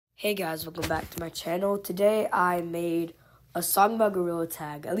Hey guys, welcome back to my channel. Today I made a song about Gorilla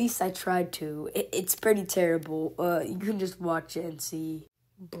Tag. At least I tried to. It's pretty terrible. You can just watch it and see.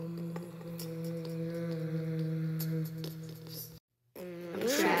 I'm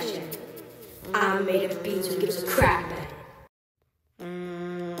trashing. I'm made of beats who gives a crap.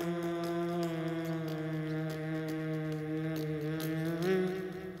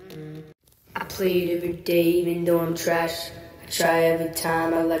 I play it every day even though I'm trash. I try every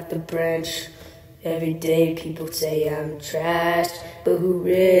time, I like the branch. Every day people say I'm trash, but who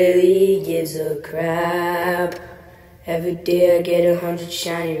really gives a crap? Every day I get 100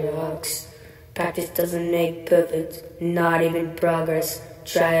 shiny rocks. Practice doesn't make perfect, not even progress.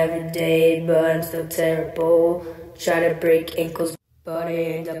 Try every day, but I'm still terrible. Try to break ankles, but I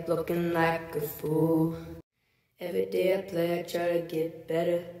end up looking like a fool. Every day I play, I try to get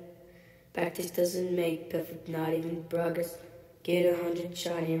better. Practice doesn't make perfect, not even progress. Get 100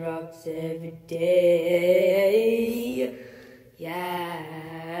 shiny rocks every day.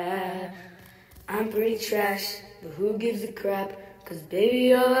 Yeah, I'm pretty trash, but who gives a crap? Cause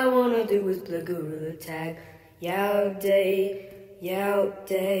baby, all I wanna do is play Gorilla Tag. Yeah, all day,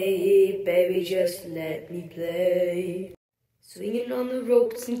 baby, just let me play. Swinging on the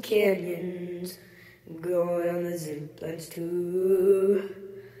ropes and canyons, going on the zip lines too.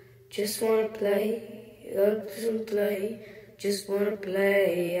 Just wanna play, just wanna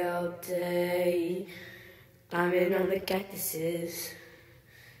play all day. Climbing on the cactuses,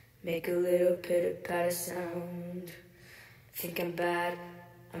 make a little pitter-patter sound. Think I'm bad,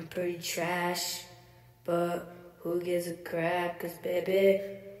 I'm pretty trash, but who gives a crap? Cause baby,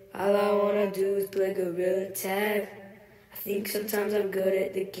 all I wanna do is play Gorilla Tag. I think sometimes I'm good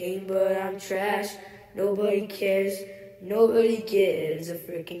at the game, but I'm trash. Nobody cares, nobody gives a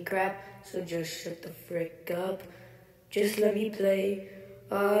freaking crap. So just shut the frick up, just let me play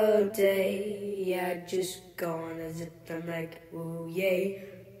all day. Yeah, just go on as if I'm like, ooh yay,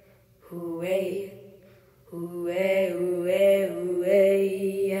 ooh hey, ooh hey, ooh hey, ooh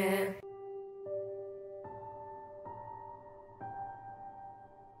hey, yeah.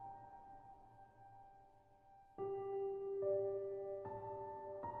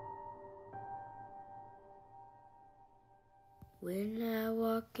 When I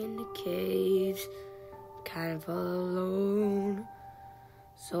walk in the caves, kind of all alone.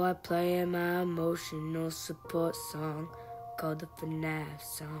 So I play my emotional support song called the FNAF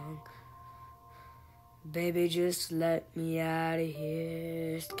song. Baby, just let me out of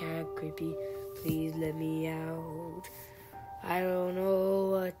here. It's kinda creepy. Please let me out. I don't know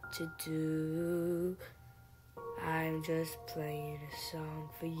what to do. I'm just playing a song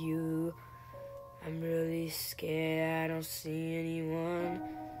for you. I'm really scared. I don't see anyone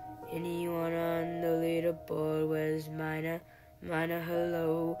on the leaderboard. Where's Mina? Mina,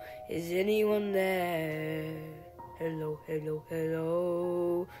 hello. Is anyone there? Hello, hello,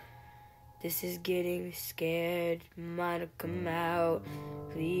 hello. This is getting me scared. Mina, come out,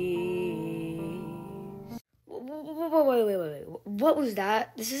 please. Wait. What was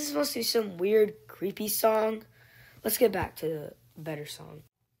that? This is supposed to be some weird, creepy song. Let's get back to the better song.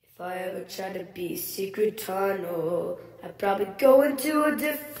 If I ever tried to be secret tunnel, I'd probably go into a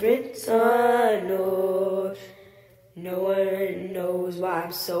different tunnel. No one knows why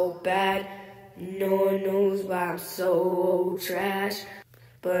I'm so bad. No one knows why I'm so trash.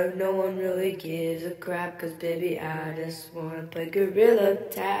 But no one really gives a crap, cause baby, I just wanna play Gorilla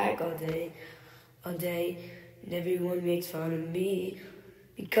Tag all day, all day. And everyone makes fun of me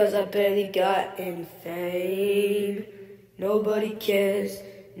because I barely got any fame. Nobody cares,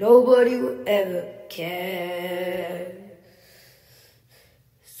 nobody will ever care.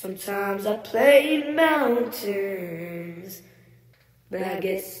 Sometimes I play in mountains, but I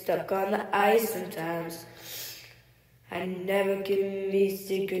get stuck on the ice sometimes. I never can be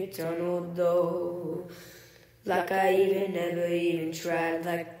secret tunnel though. Like I never even tried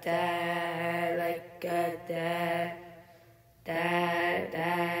like that,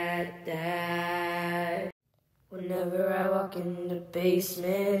 that. Whenever I walk in the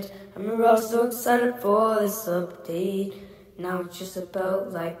basement, I'm all so excited for this update. Now it's just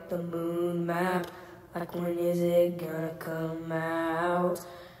about like the moon map. Like when is it gonna come out?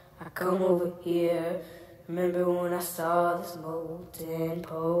 I come over here. Remember when I saw this molten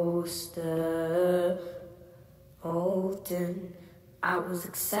poster? Molten. I was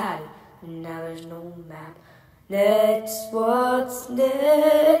excited. And now there's no map. Next, what's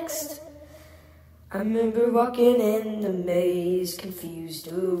next? I remember walking in the maze, confused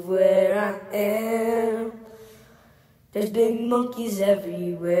of where I am. There's big monkeys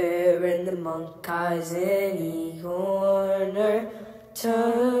everywhere, and the monk eyes any corner.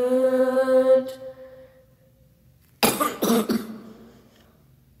 turned.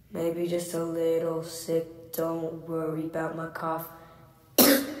 Maybe just a little sick, don't worry about my cough.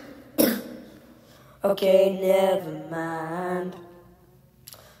 Okay, never mind.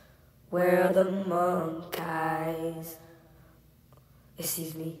 Where are the monkeys?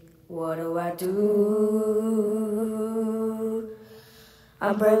 Excuse me, what do I do?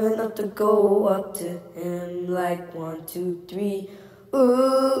 I'm brave enough to go up to him like 1, 2, 3. Ooh,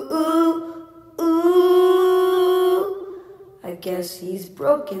 ooh, ooh. I guess he's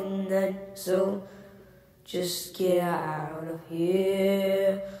broken then, so just get out of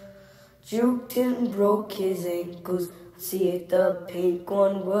here. Juked and broke his ankles. See if the pink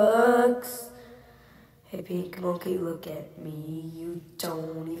one works. Hey pink monkey, look at me. You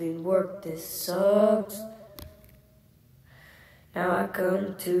don't even work, this sucks. Now I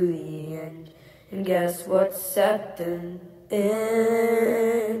come to the end, and guess what's at the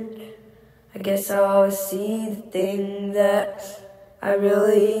end? I guess I always see the thing that I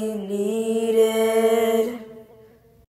really need.